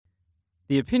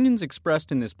The opinions expressed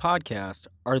in this podcast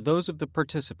are those of the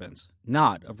participants,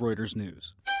 not of Reuters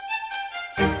News.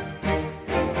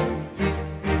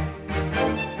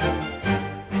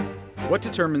 What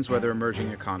determines whether emerging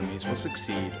economies will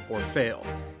succeed or fail?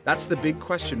 That's the big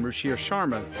question Ruchir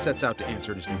Sharma sets out to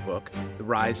answer in his new book, The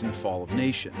Rise and Fall of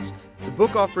Nations. The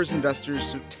book offers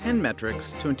investors 10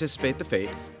 metrics to anticipate the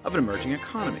fate of an emerging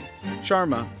economy.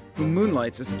 Sharma, who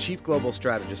moonlights as the chief global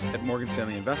strategist at Morgan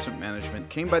Stanley Investment Management,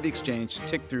 came by the exchange to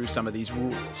tick through some of these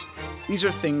rules. These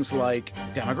are things like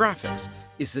demographics.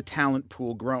 Is the talent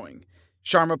pool growing?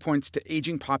 Sharma points to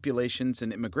aging populations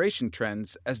and immigration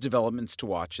trends as developments to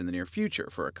watch in the near future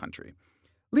for a country.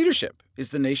 Leadership.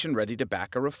 Is the nation ready to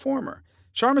back a reformer?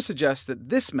 Sharma suggests that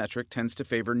this metric tends to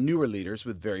favor newer leaders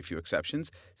with very few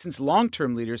exceptions, since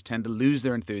long-term leaders tend to lose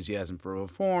their enthusiasm for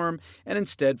reform and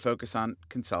instead focus on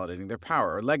consolidating their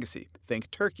power or legacy. Think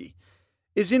Turkey.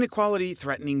 Is inequality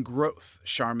threatening growth?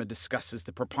 Sharma discusses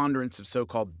the preponderance of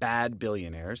so-called bad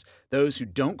billionaires, those who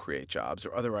don't create jobs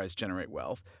or otherwise generate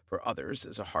wealth for others,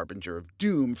 as a harbinger of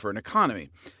doom for an economy.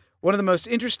 One of the most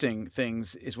interesting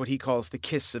things is what he calls the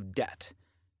kiss of debt.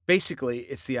 Basically,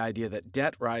 it's the idea that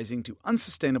debt rising to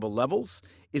unsustainable levels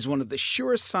is one of the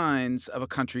surest signs of a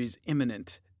country's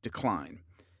imminent decline.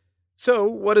 So,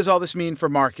 what does all this mean for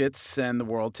markets and the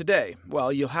world today?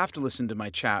 Well, you'll have to listen to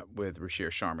my chat with Ruchir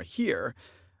Sharma here,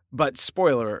 but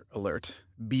spoiler alert,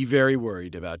 be very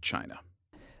worried about China.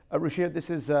 Ruchir, this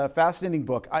is a fascinating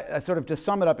book. I sort of, to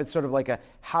sum it up, it's sort of like a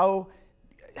how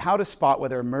to spot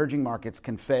whether emerging markets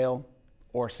can fail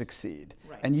or succeed.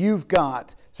 Right. And you've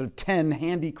got sort of 10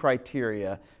 handy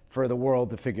criteria for the world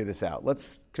to figure this out.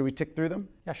 Could we tick through them?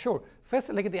 Yeah, sure.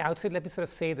 First, like at the outset, let me sort of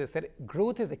say this, that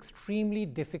growth is extremely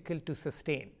difficult to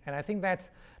sustain. And I think that's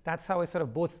how I sort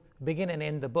of both begin and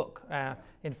end the book.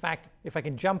 In fact, if I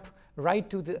can jump right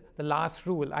to the last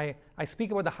rule, I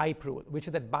speak about the hype rule, which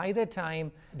is that by the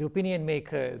time the opinion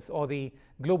makers or the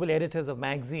global editors of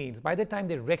magazines, by the time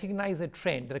they recognize a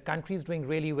trend that a country is doing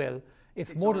really well,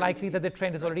 it's more likely that the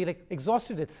trend has already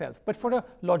exhausted itself, but for a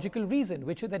logical reason,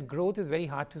 which is that growth is very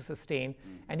hard to sustain.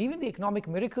 And even the economic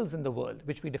miracles in the world,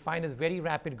 which we define as very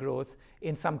rapid growth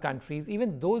in some countries,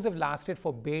 even those have lasted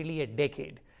for barely a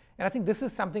decade. And I think this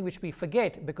is something which we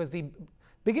forget, because the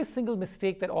biggest single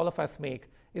mistake that all of us make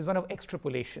is one of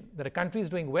extrapolation, that a country is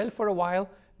doing well for a while,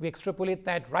 we extrapolate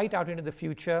that right out into the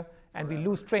future, and we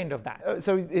lose trend of that.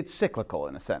 So it's cyclical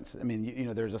in a sense. I mean, you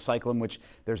know, there's a cycle in which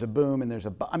there's a boom and there's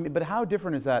but how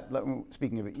different is that?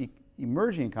 Speaking of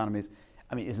emerging economies,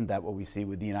 I mean, isn't that what we see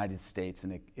with the United States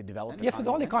and developed economies? Yes, with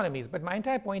all economies. But my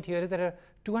entire point here is there are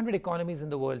 200 economies in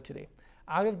the world today.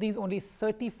 Out of these, only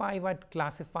 35 are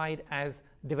classified as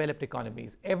developed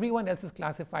economies. Everyone else is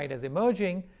classified as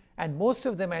emerging. And most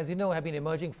of them, as you know, have been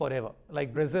emerging forever,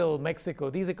 like Brazil,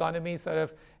 Mexico. These economies sort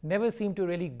of never seem to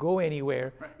really go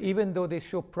anywhere, even though they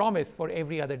show promise for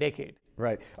every other decade.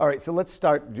 Right. All right. So let's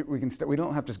start. We can start. We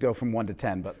don't have to go from 1 to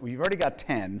 10, but we've already got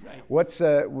 10.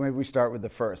 Right. Maybe we start with the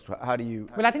first. How do you?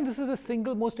 Well, I think this is the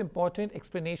single most important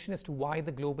explanation as to why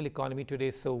the global economy today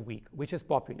is so weak, which is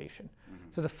population. Mm-hmm.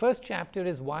 So the first chapter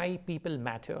is why people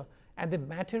matter. And they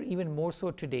matter even more so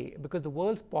today because the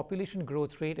world's population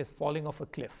growth rate is falling off a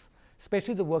cliff,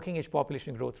 especially the working age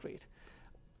population growth rate.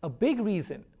 A big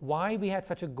reason why we had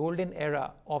such a golden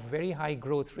era of very high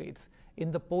growth rates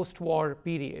in the post-war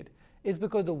period is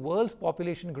because the world's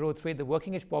population growth rate, the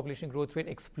working age population growth rate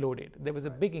exploded. There was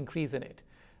a big increase in it.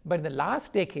 But in the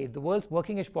last decade, the world's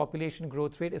working age population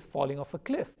growth rate is falling off a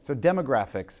cliff. So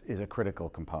demographics is a critical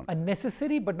component. A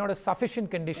necessary but not a sufficient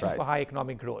condition for high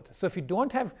economic growth. So if you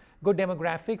don't have good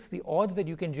demographics, the odds that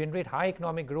you can generate high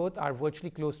economic growth are virtually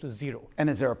close to zero.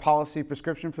 And is there a policy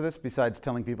prescription for this besides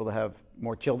telling people to have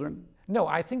more children? No,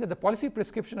 I think that the policy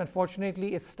prescription,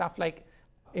 unfortunately, is stuff like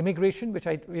immigration, which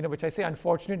I say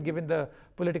unfortunate given the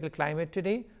political climate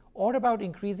today, or about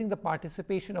increasing the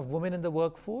participation of women in the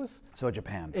workforce. So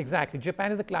Japan. Exactly.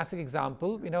 Japan is a classic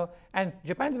example, and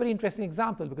Japan's a very interesting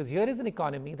example because here is an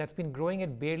economy that's been growing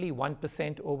at barely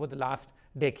 1% over the last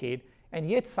decade and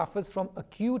yet suffers from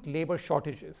acute labor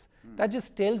shortages. That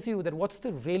just tells you that what's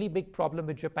the really big problem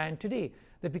with Japan today?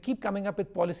 That we keep coming up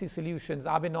with policy solutions,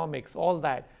 Abenomics, all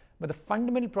that. But the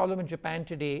fundamental problem in Japan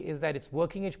today is that its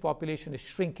working age population is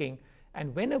shrinking.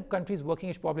 And when a country's working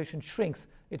age population shrinks,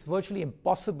 it's virtually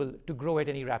impossible to grow at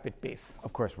any rapid pace.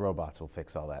 Of course, robots will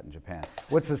fix all that in Japan.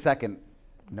 What's the second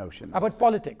notion? About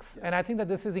politics. And I think that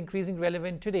this is increasingly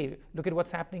relevant today. Look at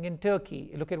what's happening in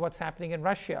Turkey. Look at what's happening in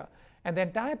Russia. And the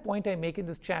entire point I make in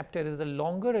this chapter is the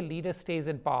longer a leader stays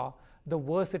in power, the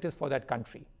worse it is for that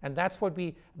country. And that's what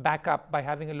we back up by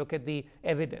having a look at the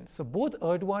evidence. So both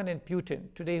Erdogan and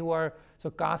Putin today, who are so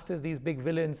cast as these big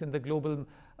villains in the global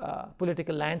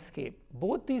political landscape,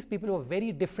 both these people were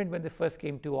very different when they first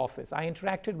came to office. I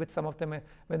interacted with some of them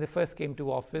when they first came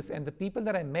to office, and the people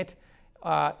that I met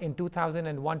in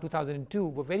 2001, 2002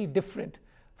 were very different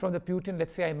from the Putin,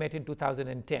 let's say, I met in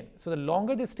 2010. So the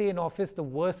longer they stay in office, the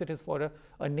worse it is for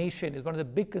a nation, is one of the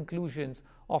big conclusions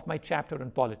of my chapter on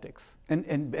politics.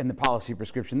 And the policy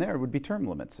prescription there would be term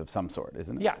limits of some sort,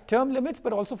 isn't it? Yeah, term limits,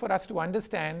 but also for us to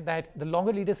understand that the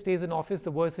longer leader stays in office, the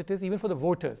worse it is, even for the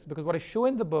voters. Because what I show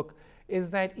in the book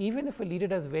is that even if a leader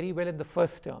does very well in the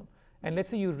first term, and let's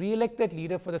say you re-elect that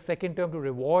leader for the second term to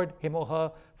reward him or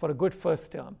her for a good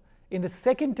first term, in the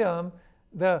second term,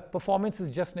 the performance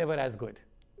is just never as good.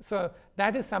 So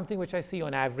that is something which I see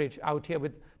on average out here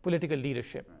with political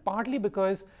leadership, partly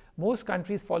because most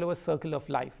countries follow a circle of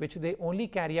life, which they only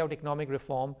carry out economic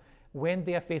reform when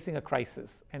they are facing a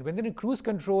crisis. And when they're in cruise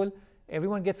control,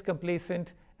 everyone gets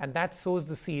complacent, and that sows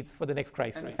the seeds for the next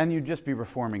crisis. And you'd just be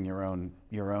reforming your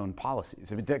own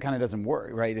policies. It kind of doesn't work,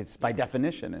 right? It's by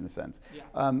definition, in a sense.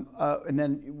 Yeah. And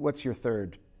then what's your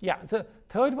third? Yeah, the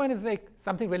third one is like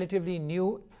something relatively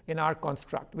new in our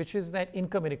construct, which is that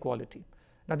income inequality.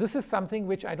 Now, this is something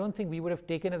which I don't think we would have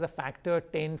taken as a factor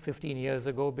 10, 15 years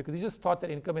ago, because we just thought that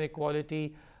income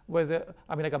inequality was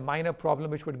like a minor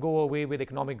problem which would go away with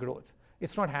economic growth.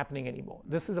 It's not happening anymore.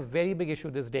 This is a very big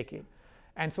issue this decade.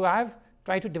 And so I've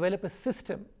tried to develop a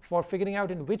system for figuring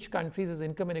out in which countries is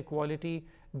income inequality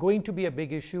going to be a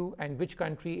big issue and which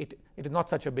country it is not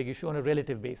such a big issue on a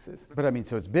relative basis. But I mean,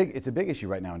 so it's a big issue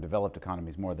right now in developed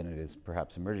economies more than it is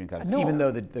perhaps emerging economies, even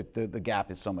though the gap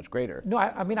is so much greater. No,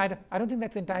 I don't think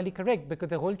that's entirely correct, because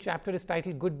the whole chapter is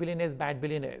titled Good Billionaires, Bad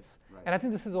Billionaires. Right. And I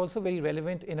think this is also very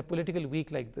relevant in a political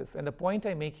week like this. And the point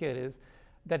I make here is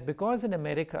that because in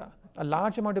America, a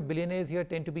large amount of billionaires here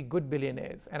tend to be good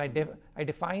billionaires. And I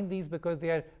define these because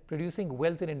they are producing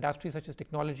wealth in industries such as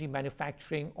technology,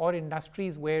 manufacturing, or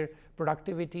industries where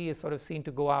productivity is sort of seen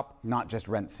to go up. Not just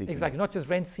rent seeking. Exactly, not just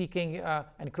rent seeking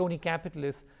and crony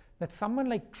capitalists. That someone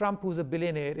like Trump, who's a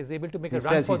billionaire, is able to make a run for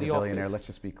the office. He says he's a billionaire. Let's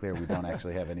just be clear, we don't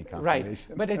actually have any confirmation.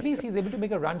 Right, but at least he's able to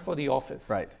make a run for the office.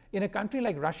 Right. In a country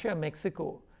like Russia,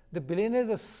 Mexico, the billionaires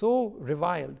are so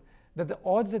reviled that the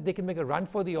odds that they can make a run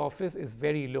for the office is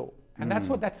very low. And that's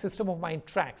what that system of mine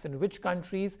tracks. In which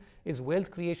countries is wealth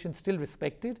creation still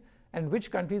respected, and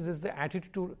which countries is the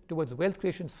attitude towards wealth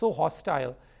creation so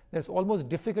hostile that it's almost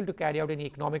difficult to carry out any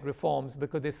economic reforms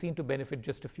because they seem to benefit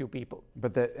just a few people.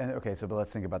 But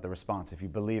let's think about the response. If you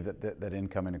believe that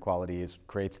income inequality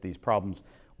creates these problems,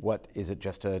 what is it,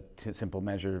 just a simple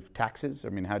measure of taxes? I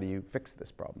mean, how do you fix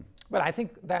this problem? Well, I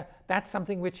think that's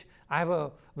something which I have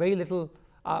a very little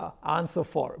answer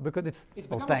for, because it's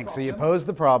well, thanks. So you pose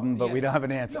the problem, but yes, we don't have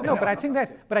an answer. No, but I think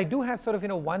but I do have sort of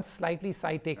one slightly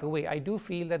side takeaway. I do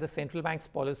feel that the central bank's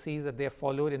policies that they have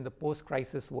followed in the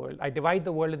post-crisis world. I divide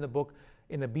the world in the book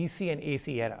in the BC and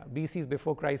AC era. BC is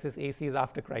before crisis, AC is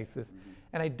after crisis. Mm-hmm.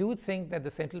 And I do think that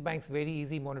the central bank's very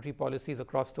easy monetary policies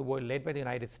across the world, led by the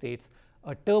United States,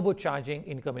 are turbocharging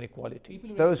income inequality.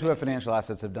 Those who have financial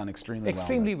assets have done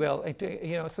extremely well.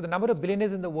 So the number of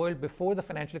billionaires in the world before the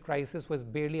financial crisis was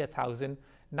barely 1,000.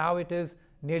 Now it is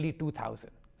nearly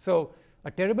 2,000. So a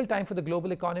terrible time for the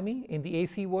global economy in the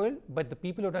AC world, but the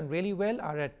people who have done really well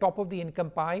are at top of the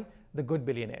income pie, the good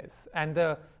billionaires, and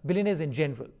the billionaires in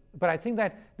general. But I think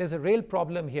that there's a real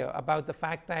problem here about the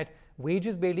fact that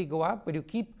wages barely go up, but you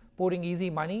keep pouring easy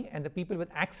money, and the people with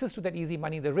access to that easy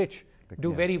money, the rich,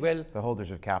 do very well. The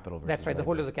holders of capital versus That's right, the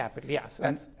holders of capital, yeah.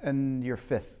 So and your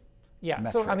fifth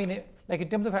metric. So I mean, like in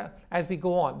terms of as we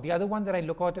go on, the other one that I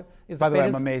look at is By the way,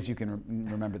 I'm amazed you can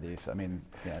remember these. I mean,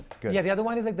 yeah, it's good. Yeah, the other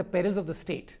one is like the perils of the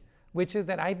state, which is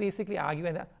that I basically argue,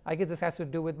 and I guess this has to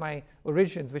do with my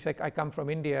origins, which I come from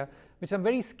India, which I'm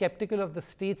very skeptical of the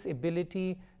state's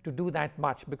ability to do that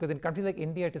much, because in countries like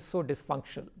India, it is so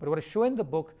dysfunctional. But what I show in the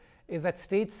book is that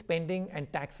state spending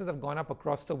and taxes have gone up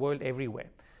across the world everywhere.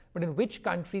 But in which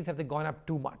countries have they gone up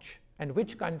too much? And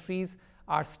which countries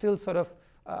are still sort of,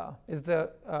 is the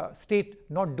state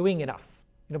not doing enough?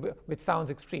 Which sounds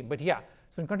extreme, but yeah.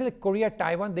 So in countries like Korea,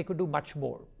 Taiwan, they could do much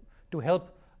more to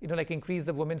help, increase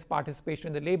the women's participation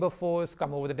in the labor force,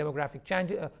 come over the demographic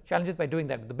challenges by doing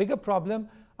that. The bigger problem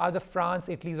are the France,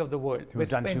 Italy's of the world. Who have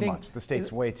done too much. The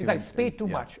state's way too much. Spent too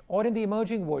much. Or in the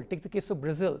emerging world, take the case of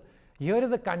Brazil. Here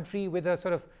is a country with a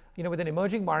sort of, with an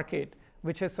emerging market,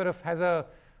 which has a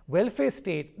welfare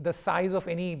state the size of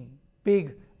any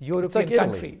big European it's like Italy.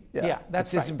 country. Yeah, that's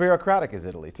it's right. as bureaucratic as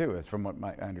Italy too, is from what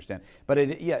I understand. But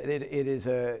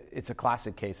it's a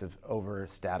classic case of over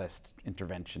status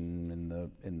intervention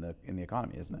in the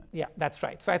economy, isn't it? Yeah, that's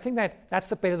right. So I think that's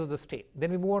the perils of the state. Then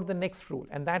we move on to the next rule,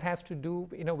 and that has to do,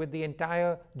 with the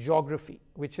entire geography,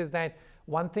 which is that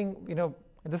one thing,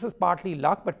 this is partly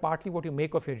luck, but partly what you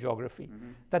make of your geography.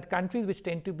 That countries which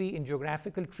tend to be in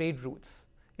geographical trade routes,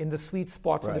 in the sweet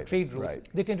spots of the trade routes,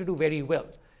 they tend to do very well.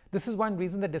 This is one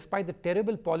reason that despite the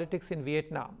terrible politics in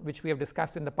Vietnam, which we have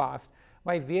discussed in the past,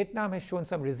 why Vietnam has shown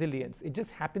some resilience. It just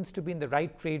happens to be in the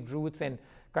right trade routes, and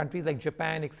countries like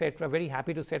Japan, etc., very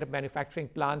happy to set up manufacturing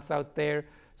plants out there.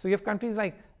 So you have countries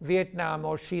like Vietnam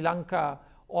or Sri Lanka,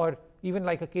 or even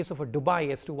like a case of a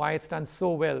Dubai as to why it's done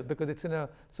so well, because it's in a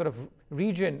sort of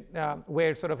region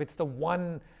where sort of it's the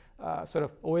one sort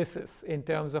of oasis in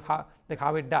terms of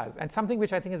how it does, and something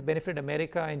which I think has benefited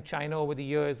America and China over the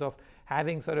years of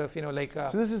having sort of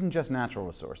So this isn't just natural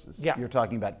resources. Yeah. You're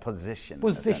talking about position,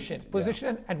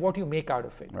 and what you make out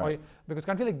of it. Right. Because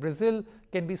countries like Brazil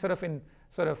can be sort of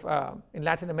in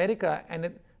Latin America,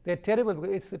 and they're terrible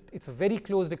because it's a very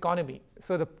closed economy.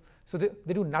 So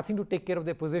they do nothing to take care of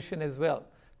their position as well.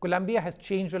 Colombia has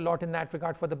changed a lot in that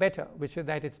regard for the better, which is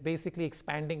that it's basically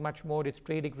expanding much more its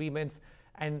trade agreements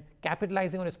and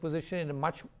capitalizing on its position in a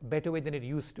much better way than it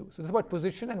used to. So this is about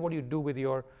position and what you do with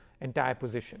your entire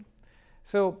position.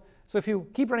 So if you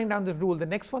keep running down this rule, the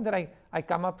next one that I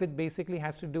come up with basically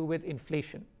has to do with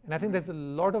inflation. And I think there's a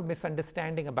lot of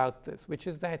misunderstanding about this, which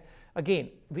is that, again,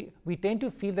 we tend to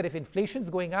feel that if inflation is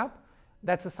going up,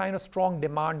 that's a sign of strong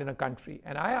demand in a country.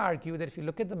 And I argue that if you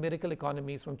look at the miracle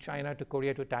economies from China to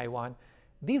Korea to Taiwan,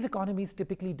 these economies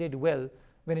typically did well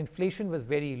when inflation was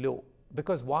very low.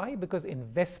 Because why? Because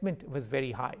investment was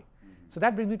very high. So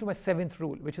that brings me to my seventh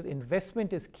rule, which is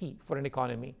investment is key for an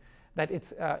economy, that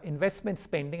it's investment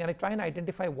spending, and I try and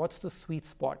identify what's the sweet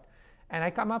spot. And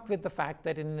I come up with the fact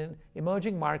that in an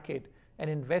emerging market, an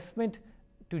investment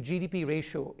to GDP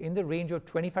ratio in the range of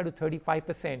 25 to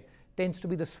 35% tends to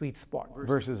be the sweet spot.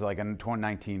 Versus like a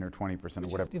 19 or 20% or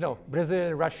whatever.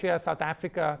 Brazil, Russia, South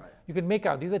Africa, you can make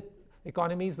out these are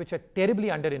economies which are terribly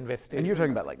underinvested. And you're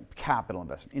talking about like capital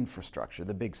investment, infrastructure,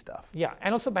 the big stuff. Yeah,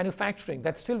 and also manufacturing.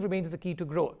 That still remains the key to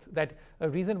growth. That a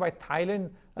reason why Thailand,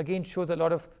 again, shows a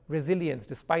lot of resilience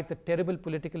despite the terrible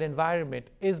political environment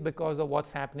is because of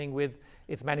what's happening with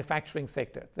its manufacturing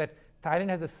sector. That Thailand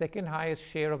has the second highest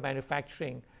share of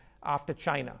manufacturing after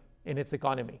China in its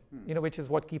economy, which is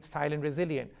what keeps Thailand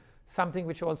resilient. Something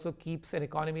which also keeps an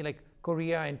economy like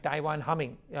Korea and Taiwan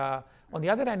humming. On the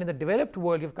other hand, in the developed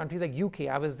world, you have countries like UK.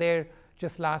 I was there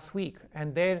just last week,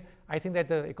 and there I think that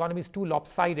the economy is too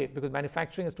lopsided because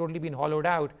manufacturing has totally been hollowed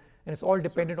out, and it's all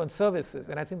dependent on services.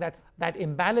 And I think that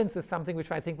imbalance is something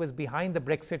which I think was behind the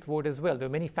Brexit vote as well. There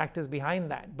are many factors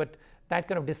behind that, but that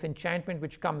kind of disenchantment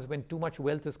which comes when too much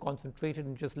wealth is concentrated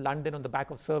in just London on the back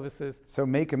of services. So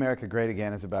Make America Great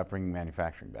Again is about bringing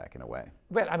manufacturing back in a way.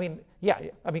 Well, I mean,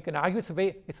 you can argue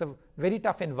it's a very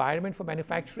tough environment for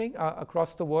manufacturing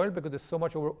across the world because there's so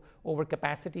much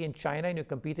overcapacity in China and you're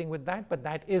competing with that, but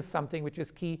that is something which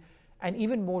is key, and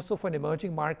even more so for an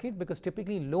emerging market because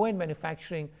typically low-end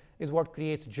manufacturing is what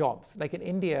creates jobs. Like in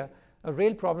India, a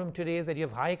real problem today is that you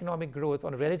have high economic growth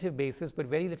on a relative basis but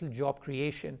very little job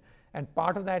creation. And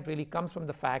part of that really comes from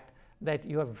the fact that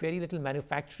you have very little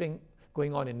manufacturing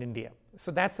going on in India.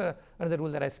 So that's another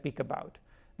rule that I speak about.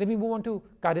 Then we move on to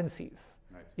currencies,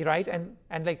 right?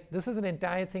 And like this is an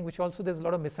entire thing which also there's a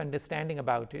lot of misunderstanding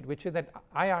about it, which is that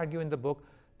I argue in the book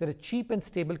that a cheap and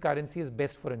stable currency is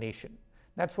best for a nation.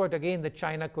 That's what, again, the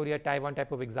China, Korea, Taiwan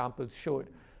type of examples showed.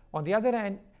 On the other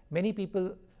hand, many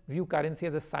people view currency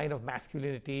as a sign of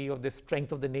masculinity, of the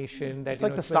strength of the nation. That, it's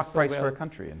like the stock price for a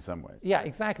country in some ways. Yeah,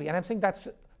 exactly. And I'm saying that's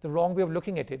the wrong way of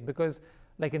looking at it because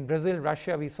like in Brazil,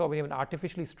 Russia, we saw when you have an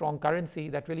artificially strong currency,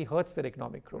 that really hurts their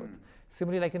economic growth.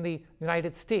 Similarly, like in the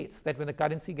United States, that when the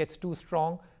currency gets too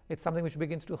strong, it's something which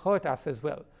begins to hurt us as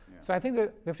well. Yeah. So I think we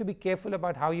have to be careful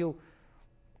about how you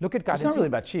look at currency. It's not really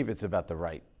about cheap, it's about the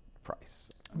right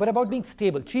price. But about being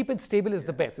stable. Cheap and stable is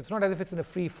the best. It's not as if it's in a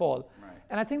free fall. Right.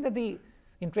 And I think that the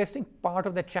interesting part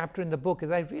of that chapter in the book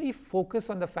is I really focus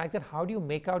on the fact that how do you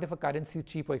make out if a currency is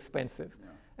cheap or expensive? Yeah.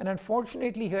 And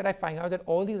unfortunately here I find out that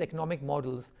all these economic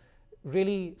models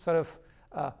really sort of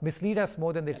mislead us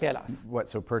more than they tell us. What,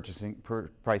 so purchasing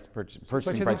price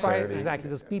parity? Exactly,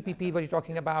 those PPP what you're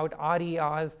talking about,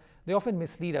 RERs, they often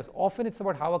mislead us. Often it's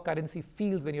about how a currency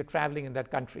feels when you're traveling in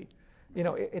that country.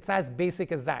 It's as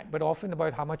basic as that, but often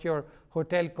about how much your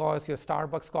hotel costs, your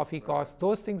Starbucks coffee costs,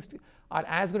 those things are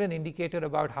as good an indicator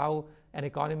about how an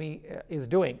economy is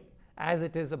doing as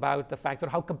it is about the fact or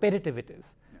how competitive it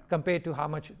is. compared to how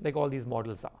much like all these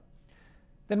models are.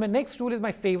 Then my next rule is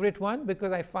my favorite one,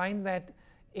 because I find that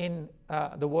in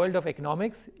the world of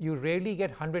economics, you rarely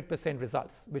get 100%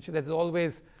 results, which there's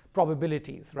always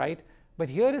probabilities, right? But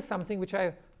here is something which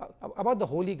about the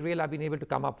holy grail I've been able to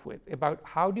come up with, about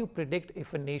how do you predict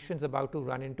if a nation's about to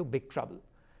run into big trouble.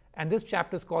 And this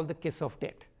chapter is called the kiss of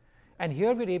death. And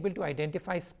here we're able to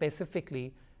identify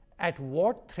specifically at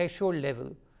what threshold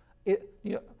level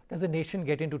does a nation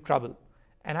get into trouble.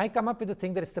 And I come up with the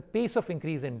thing that it's the pace of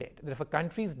increase in debt. That if a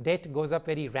country's debt goes up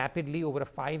very rapidly over a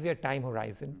 5-year time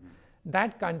horizon,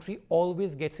 that country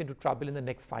always gets into trouble in the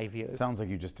next 5 years. Sounds like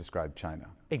you just described China.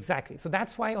 Exactly. So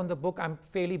that's why on the book I'm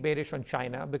fairly bearish on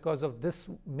China, because of this,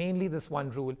 mainly this one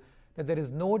rule, that there is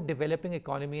no developing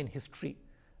economy in history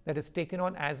that has taken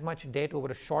on as much debt over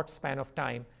a short span of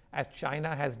time as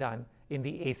China has done in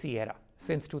the AC era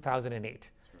since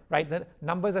 2008. Right? The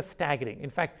numbers are staggering. In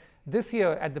fact, this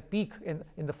year at the peak in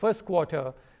the first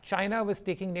quarter, China was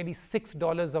taking nearly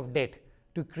 $6 of debt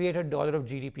to create $1 of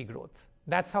GDP growth.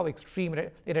 That's how extreme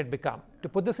it had become. To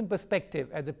put this in perspective,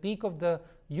 at the peak of the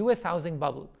US housing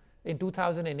bubble in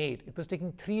 2008, it was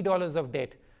taking $3 of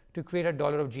debt to create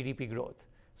 $1 of GDP growth.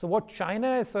 So what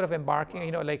China is sort of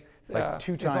embarking, like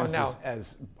 2 times now,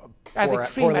 as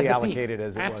extreme poorly at the allocated peak.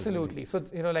 as it Absolutely. So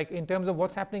like in terms of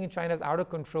what's happening in China is out of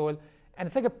control. And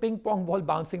it's like a ping pong ball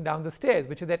bouncing down the stairs,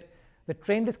 which is that the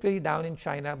trend is clearly down in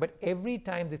China, but every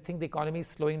time they think the economy is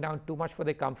slowing down too much for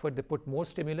their comfort, they put more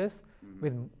stimulus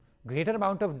with greater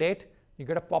amount of debt. You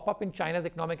get a pop-up in China's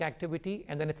economic activity,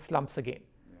 and then it slumps again.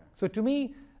 Yeah. So to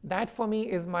me, that for me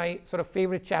is my sort of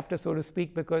favorite chapter, so to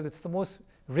speak, because it's the most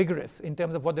rigorous in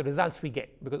terms of what the results we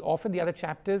get. Because often the other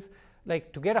chapters,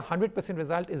 like to get 100%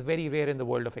 result is very rare in the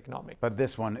world of economics. But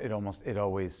this one, it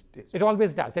always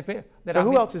does. So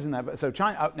who else is in that? So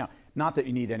China, now, not that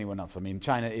you need anyone else. I mean,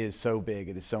 China is so big,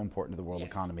 it is so important to the world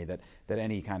economy that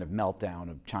any kind of meltdown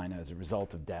of China as a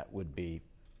result of debt would be,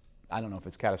 I don't know if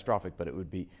it's catastrophic, but it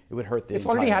would hurt the It's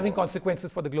already having world.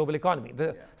 consequences for the global economy.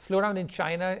 The slowdown in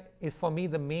China is, for me,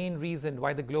 the main reason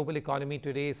why the global economy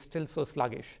today is still so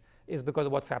sluggish, is because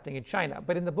of what's happening in China.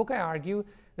 But in the book, I argue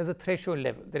there's a threshold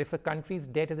level that if a country's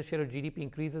debt as a share of GDP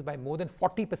increases by more than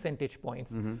 40 percentage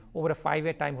points over a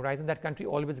 5-year time horizon, that country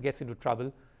always gets into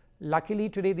trouble. Luckily,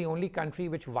 today, the only country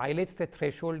which violates that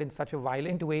threshold in such a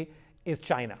violent way is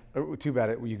China. Too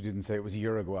bad you didn't say it was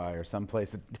Uruguay or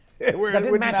someplace where that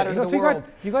it wouldn't matter to the world.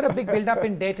 You got a big build-up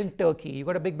in debt in Turkey. You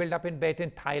got a big build-up in debt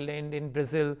in Thailand, in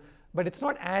Brazil. But it's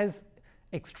not as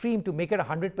extreme to make it a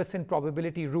 100%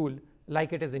 probability rule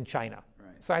like it is in China.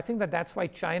 Right. So I think that's why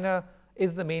China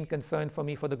is the main concern for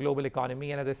me for the global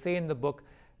economy. And as I say in the book,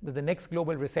 that the next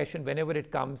global recession, whenever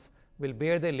it comes, will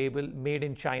bear the label made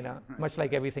in China, much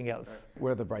like everything else.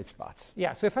 Where are the bright spots?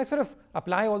 Yeah, so if I sort of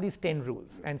apply all these 10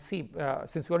 rules and see,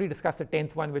 since we already discussed the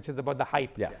 10th one, which is about the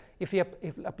hype, if you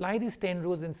apply these 10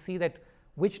 rules and see that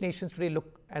which nations today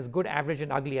look as good, average,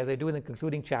 and ugly, as I do in the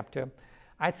concluding chapter,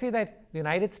 I'd say that the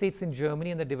United States and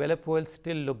Germany and the developed world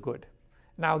still look good.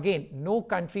 Now again, no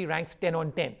country ranks 10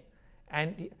 on 10.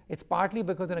 And it's partly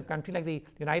because in a country like the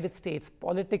United States,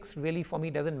 politics really for me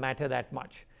doesn't matter that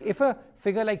much. If a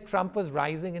figure like Trump was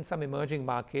rising in some emerging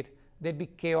market, there'd be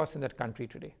chaos in that country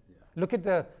today. Yeah. Look at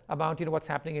the amount, what's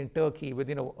happening in Turkey with,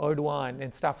 Erdogan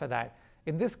and stuff like that.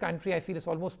 In this country, I feel it's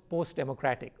almost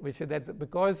post-democratic, which is that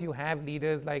because you have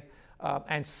leaders like,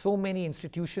 and so many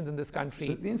institutions in this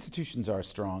country. The institutions are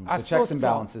strong. The checks and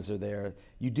balances are there.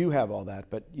 You do have all that,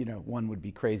 but one would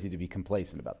be crazy to be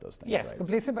complacent about those things. Yes, right?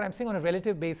 Complacent, but I'm saying on a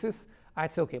relative basis,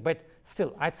 I'd say okay. But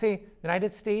still, I'd say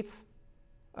United States,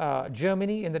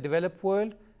 Germany in the developed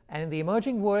world, and in the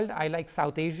emerging world, I like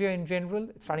South Asia in general,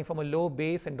 starting from a low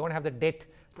base and don't have the debt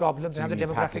problems and have the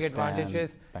demographic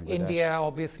advantages. Bangladesh. India,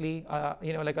 obviously,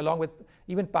 like along with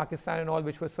even Pakistan and all,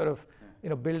 which was sort of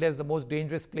billed as the most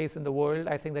dangerous place in the world.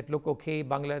 I think that look okay.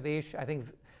 Bangladesh, I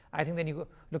think then you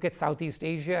look at Southeast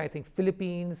Asia. I think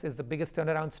Philippines is the biggest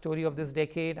turnaround story of this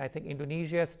decade. I think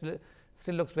Indonesia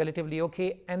still looks relatively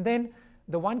okay. And then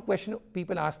the one question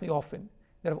people ask me often,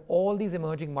 that of all these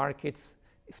emerging markets,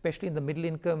 especially in the middle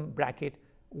income bracket,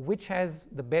 which has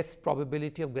the best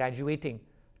probability of graduating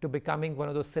to becoming one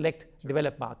of those select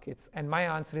developed markets? And my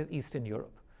answer is Eastern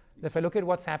Europe. If I look at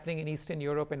what's happening in Eastern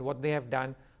Europe and what they have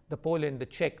done, the Poland, the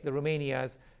Czech, the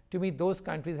Romanias, to me, those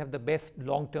countries have the best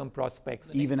long-term prospects.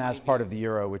 Even as part of the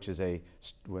euro, which is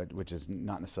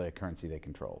not necessarily a currency they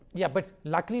control. Yeah, but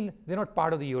luckily, they're not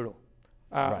part of the euro.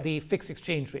 the fixed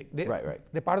exchange rate. Right.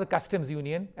 They're part of the customs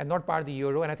union and not part of the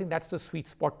euro, and I think that's the sweet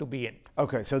spot to be in.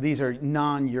 Okay, so these are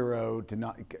non-euro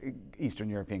to Eastern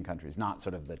European countries, not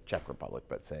sort of the Czech Republic,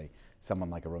 but say someone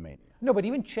like a Romania. No, but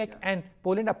even Czech and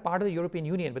Poland are part of the European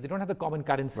Union, but they don't have the common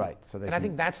currency. Right. So I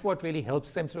think that's what really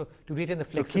helps them to retain the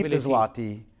flexibility. So keep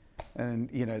the zloty,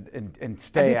 and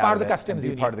stay out of it, and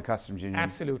be part of the customs union.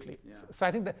 Absolutely. Yeah. So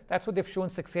I think that's what they've shown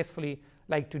successfully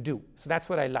to do. So that's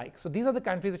what I like. So these are the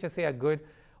countries which I say are good.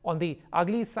 On the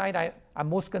ugly side, I'm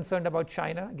most concerned about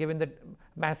China, given the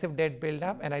massive debt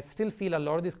buildup, and I still feel a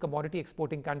lot of these commodity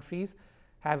exporting countries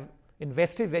have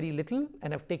invested very little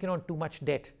and have taken on too much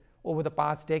debt over the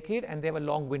past decade, and they have a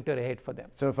long winter ahead for them.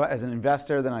 So if as an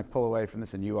investor, then I pull away from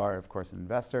this, and you are, of course, an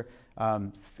investor.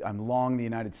 I'm long the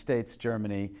United States,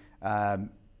 Germany,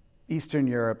 Eastern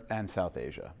Europe, and South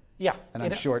Asia. Yeah. And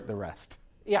I'm short the rest.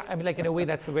 Yeah, I mean, like in a way,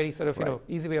 that's a very sort of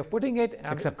easy way of putting it.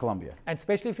 Except Colombia. And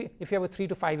especially if you have a 3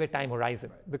 to 5 year time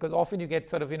horizon, because often you get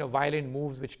sort of violent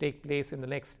moves which take place in the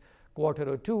next quarter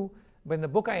or two. But in the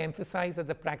book, I emphasize that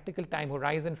the practical time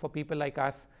horizon for people like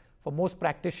us, for most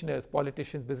practitioners,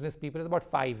 politicians, business people, is about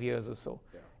 5 years or so.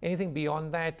 Yeah. Anything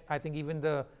beyond that, I think even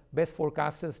the best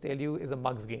forecasters tell you is a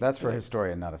mug's game. That's for a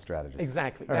historian, not a strategist.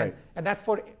 Exactly. And that's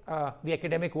for the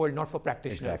academic world, not for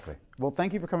practitioners. Exactly. Well,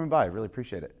 thank you for coming by. I really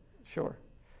appreciate it. Sure.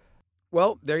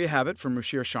 Well, there you have it from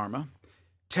Ruchir Sharma.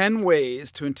 10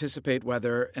 ways to anticipate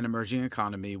whether an emerging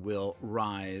economy will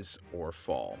rise or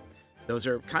fall. Those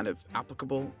are kind of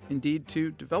applicable indeed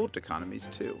to developed economies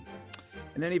too.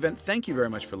 In any event, thank you very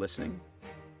much for listening.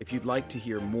 If you'd like to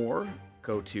hear more,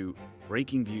 go to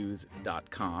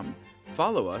breakingviews.com.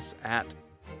 Follow us at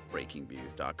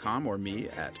breakingviews.com or me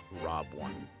at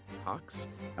Rob1Cox.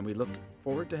 And we look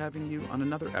forward to having you on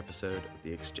another episode of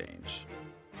The Exchange.